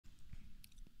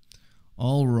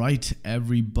Alright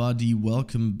everybody,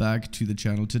 welcome back to the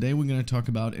channel. Today we're going to talk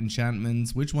about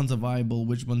enchantments, which ones are viable,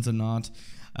 which ones are not.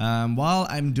 While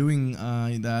I'm doing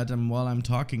that and while I'm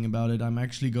talking about it, I'm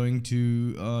actually going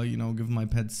to, give my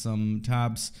pets some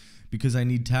tabs because I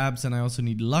need tabs, and I also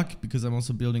need luck because I'm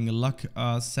also building a luck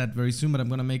set very soon, but I'm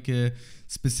going to make a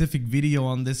specific video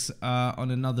on this on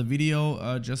another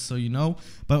video, just so you know.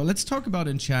 But let's talk about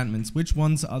enchantments. Which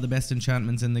ones are the best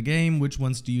enchantments in the game? Which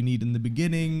ones do you need in the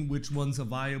beginning? Which ones are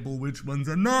viable? Which ones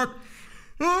are not?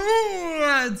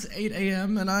 Oh, it's 8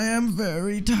 AM and I am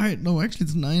very tired. No, actually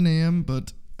it's 9 AM,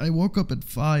 but I woke up at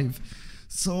 5.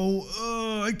 So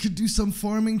I could do some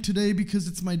farming today because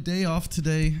it's my day off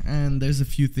today, and there's a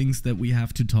few things that we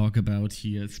have to talk about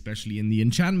here, especially in the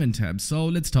enchantment tab. So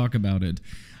let's talk about it.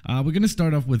 We're gonna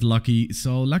start off with lucky.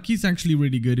 So lucky is actually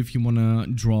really good if you wanna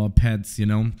draw pets, you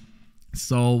know.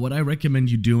 So what I recommend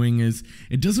you doing is,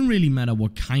 it doesn't really matter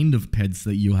what kind of pets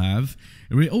that you have.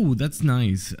 Oh, that's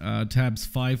nice. Tabs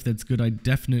 5, that's good. I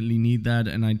definitely need that,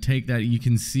 and I take that. You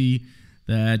can see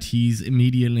that he's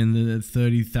immediately in the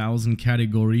 30,000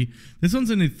 category. This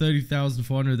one's only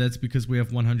 30,400. That's because we have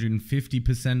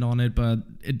 150% on it, but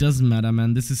it doesn't matter,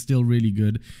 man. This is still really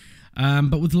good.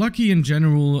 But with lucky in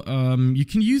general, you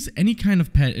can use any kind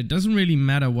of pet. It doesn't really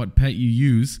matter what pet you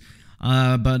use,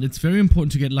 but it's very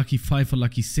important to get lucky 5 or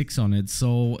lucky 6 on it.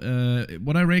 So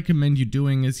what I recommend you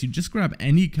doing is you just grab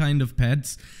any kind of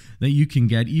pets that you can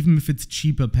get, even if it's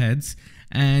cheaper pets,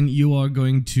 and you are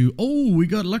going to... Oh, we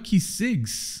got lucky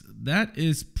 6. That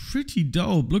is pretty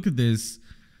dope. Look at this.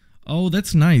 Oh,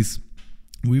 that's nice.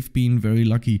 We've been very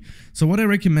lucky. So what I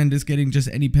recommend is getting just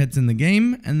any pets in the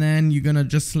game, and then you're gonna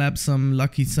just slap some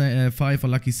lucky 5 or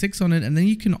lucky 6 on it, and then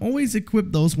you can always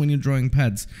equip those when you're drawing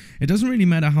pets. It doesn't really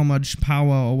matter how much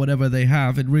power or whatever they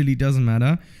have. It really doesn't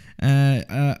matter.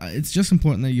 It's just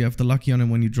important that you have the lucky on it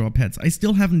when you draw pets. I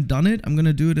still haven't done it. I'm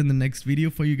gonna do it in the next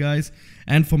video for you guys,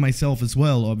 and for myself as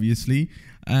well, obviously.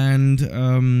 And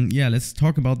yeah, let's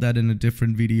talk about that in a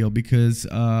different video because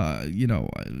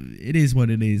it is what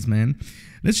it is, man.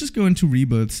 Let's just go into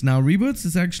rebirths. Now, rebirths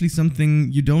is actually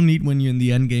something you don't need when you're in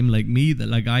the end game like me,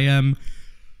 like I am.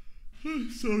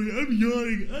 Sorry, I'm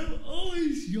yawning. I'm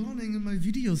always yawning in my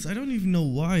videos. I don't even know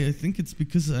why. I think it's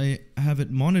because I have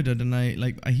it monitored and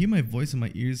I hear my voice in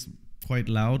my ears quite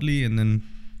loudly, and then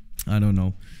I don't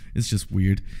know. It's just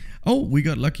weird. Oh, we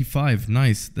got lucky 5.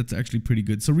 Nice. That's actually pretty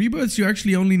good. So rebirths you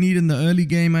actually only need in the early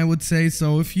game, I would say.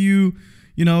 So if you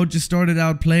just started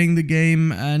out playing the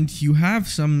game and you have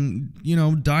some,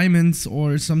 diamonds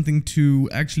or something to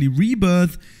actually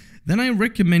rebirth, then I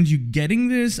recommend you getting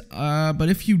this. But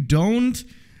if you don't,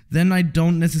 then I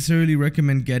don't necessarily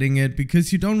recommend getting it,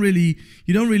 because you don't really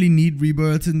need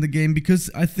rebirths in the game, because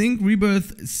I think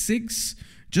rebirth 6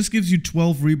 just gives you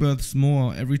 12 rebirths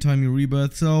more every time you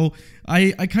rebirth. So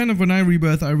I kind of, when I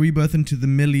rebirth into the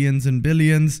millions and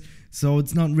billions. So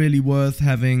it's not really worth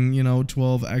having,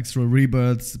 12 extra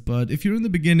rebirths. But if you're in the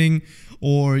beginning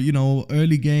or,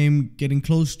 early game, getting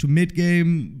close to mid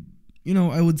game,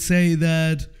 I would say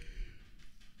that,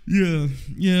 yeah,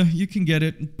 you can get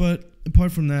it. But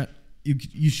apart from that,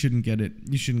 you shouldn't get it.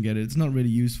 You shouldn't get it. It's not really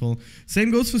useful.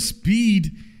 Same goes for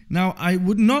speed. Now, I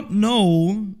would not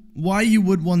know why you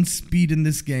would want speed in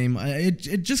this game.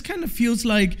 It just kind of feels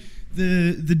like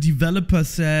the developer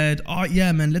said, oh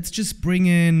yeah, man, let's just bring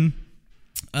in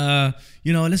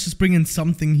let's just bring in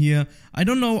something here. I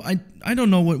don't know. I don't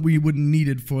know what we would need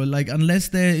it for, like, unless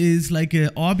there is like a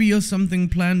obby or something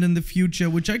planned in the future,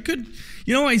 which I could,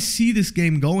 I see this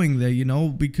game going there,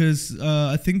 because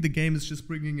I think the game is just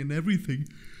bringing in everything.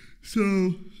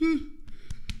 So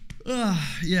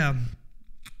yeah.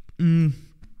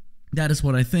 That is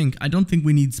what I think. I don't think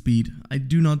we need speed. I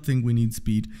do not think we need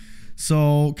speed.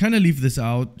 So kind of leave this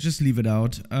out. Just leave it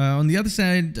out. On the other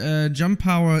side, jump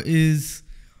power is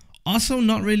also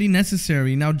not really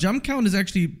necessary. Now, jump count is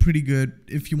actually pretty good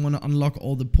if you want to unlock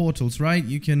all the portals, right?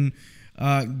 You can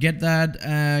get that,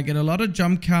 get a lot of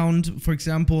jump count. For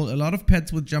example, a lot of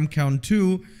pets with jump count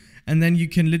 2, and then you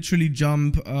can literally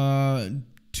jump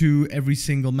to every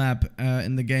single map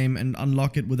in the game and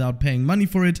unlock it without paying money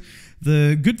for it.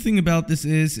 The good thing about this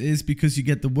is because you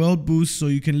get the world boost, so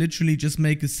you can literally just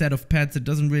make a set of pets. It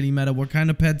doesn't really matter what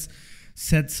kind of pets.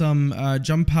 Set some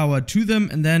jump power to them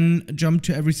and then jump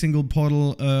to every single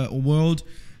portal or world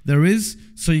there is.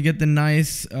 So you get the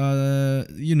nice, smooth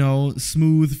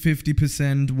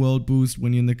 50% world boost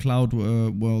when you're in the cloud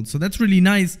world. So that's really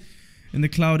nice in the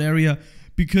cloud area.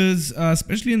 Because,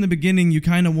 especially in the beginning, you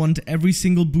kind of want every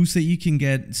single boost that you can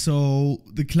get. So,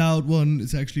 the cloud one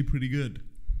is actually pretty good.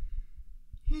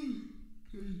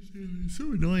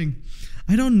 So annoying.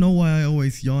 I don't know why I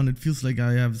always yawn. It feels like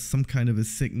I have some kind of a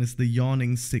sickness, the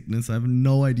yawning sickness. I have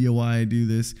no idea why I do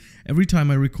this. Every time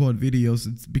I record videos,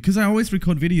 it's because I always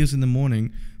record videos in the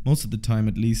morning, most of the time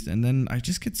at least, and then I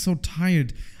just get so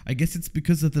tired. I guess it's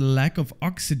because of the lack of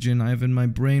oxygen I have in my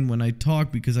brain when I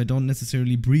talk, because I don't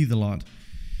necessarily breathe a lot.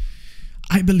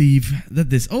 I believe that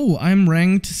this... Oh, I'm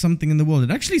ranked something in the world.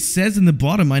 It actually says in the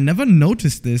bottom. I never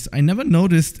noticed this. I never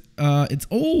noticed it's...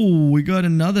 Oh, we got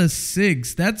another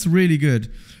 6. That's really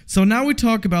good. So now we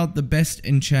talk about the best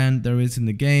enchant there is in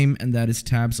the game, and that is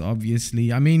tabs,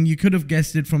 obviously. I mean, you could have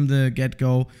guessed it from the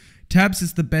get-go. Tabs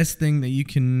is the best thing that you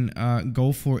can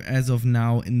go for as of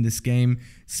now in this game,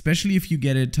 especially if you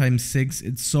get it times 6.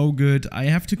 It's so good. I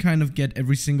have to kind of get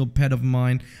every single pet of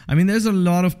mine. I mean, there's a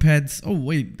lot of pets. Oh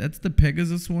wait, that's the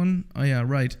Pegasus one. Oh yeah,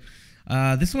 right.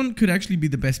 This one could actually be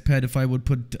the best pet if I would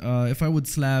put if I would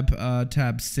slap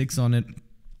tab 6 on it.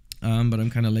 But I'm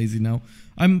kind of lazy now.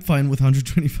 I'm fine with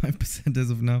 125% as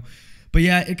of now. But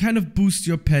yeah, it kind of boosts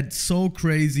your pet so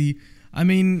crazy. I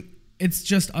mean, it's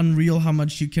just unreal how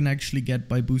much you can actually get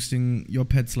by boosting your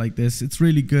pets like this. It's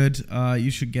really good. You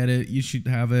should get it. You should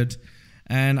have it.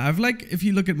 And I've like, if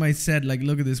you look at my set, like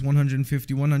look at this,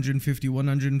 150, 150,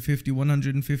 150,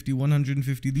 150,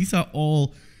 150. These are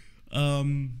all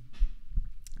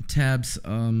tabs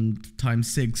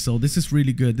times 6. So this is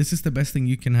really good. This is the best thing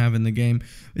you can have in the game.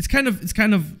 It's kind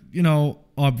of, you know,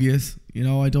 obvious. You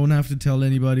know, I don't have to tell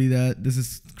anybody that this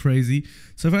is crazy.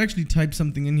 So if I actually type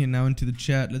something in here now into the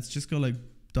chat, let's just go like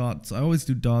dots. I always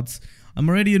do dots. I'm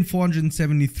already in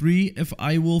 473. If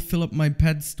I will fill up my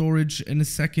pet storage in a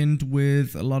second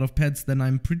with a lot of pets, then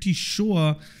I'm pretty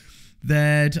sure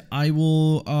that I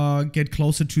will get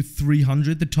closer to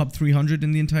 300, the top 300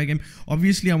 in the entire game.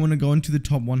 Obviously, I want to go into the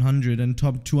top 100 and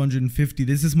top 250.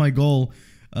 This is my goal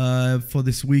for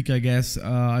this week, I guess.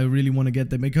 I really want to get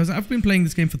there because I've been playing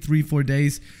this game for 3-4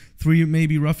 days, 3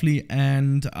 maybe roughly,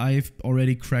 and I've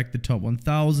already cracked the top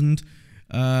 1000.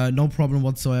 No problem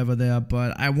whatsoever there,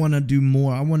 but I want to do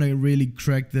more. I want to really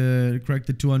crack the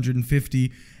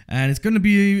 250, and it's going to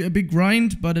be a big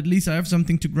grind, but at least I have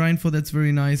something to grind for. That's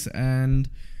very nice. And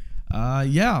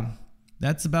yeah,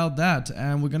 that's about that,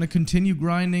 and we're gonna continue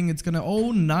grinding. It's gonna...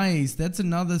 Oh, nice. That's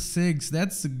another 6.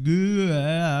 That's good.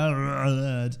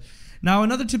 Now,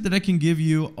 another tip that I can give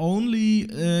you, only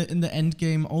in the end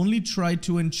game, only try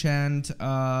to enchant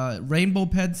rainbow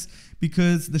pets,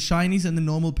 because the shinies and the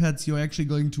normal pets you're actually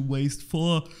going to waste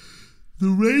for the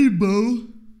rainbow.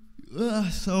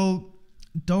 So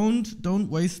don't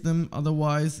waste them,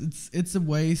 otherwise it's a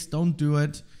waste. Don't do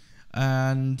it.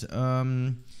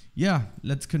 And yeah,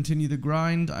 let's continue the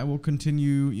grind. I will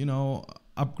continue, you know,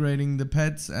 upgrading the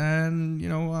pets, and you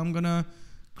know, I'm gonna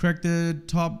crack the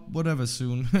top whatever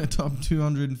soon. Top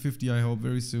 250, I hope,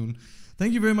 very soon.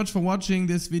 Thank you very much for watching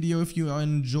this video. If you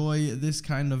enjoy this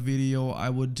kind of video, I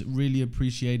would really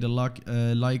appreciate a like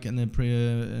and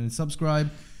a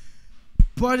subscribe.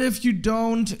 But if you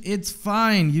don't, it's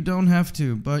fine. You don't have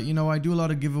to. But, you know, I do a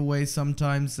lot of giveaways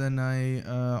sometimes, and I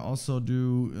also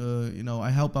do, you know,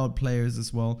 I help out players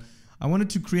as well. I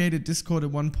wanted to create a Discord at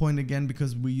one point again,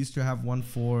 because we used to have one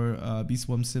for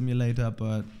Bee-Swarm Simulator,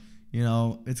 but, you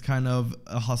know, it's kind of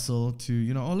a hustle to,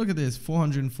 you know... Oh, look at this,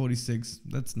 446.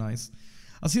 That's nice.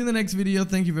 I'll see you in the next video.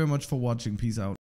 Thank you very much for watching. Peace out.